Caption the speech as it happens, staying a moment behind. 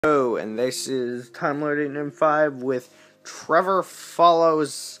Oh, and this is Time Loading in 5 with Trevor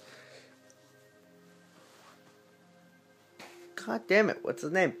follows. God damn it, what's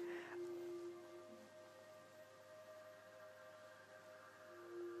his name?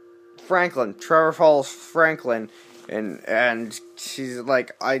 Franklin. Trevor follows Franklin, and she's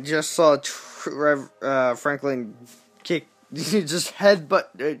like, I just saw Franklin kick, just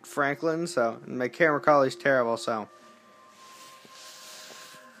headbutt Franklin. So my camera quality's terrible. So.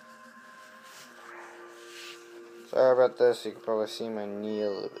 Sorry about this, you can probably see my knee a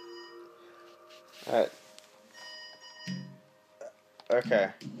little bit. Alright.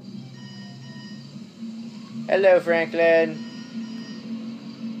 Okay. Hello, Franklin.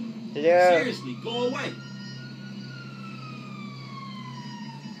 Hello. Seriously, go away.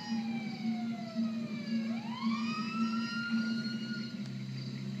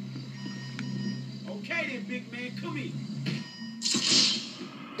 Okay then, big man, come here.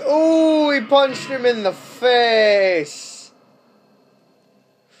 Oh, he punched him in the face.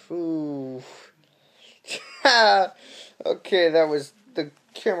 Ooh. Okay, that was, the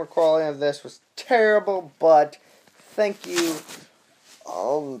camera quality of this was terrible, but thank you.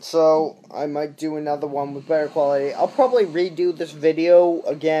 So I might do another one with better quality. I'll probably redo this video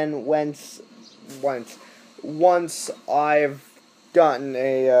again once I've gotten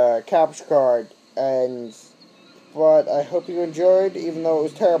a capture card, but I hope you enjoyed, even though it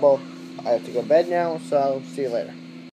was terrible. I have to go to bed now, so see you later.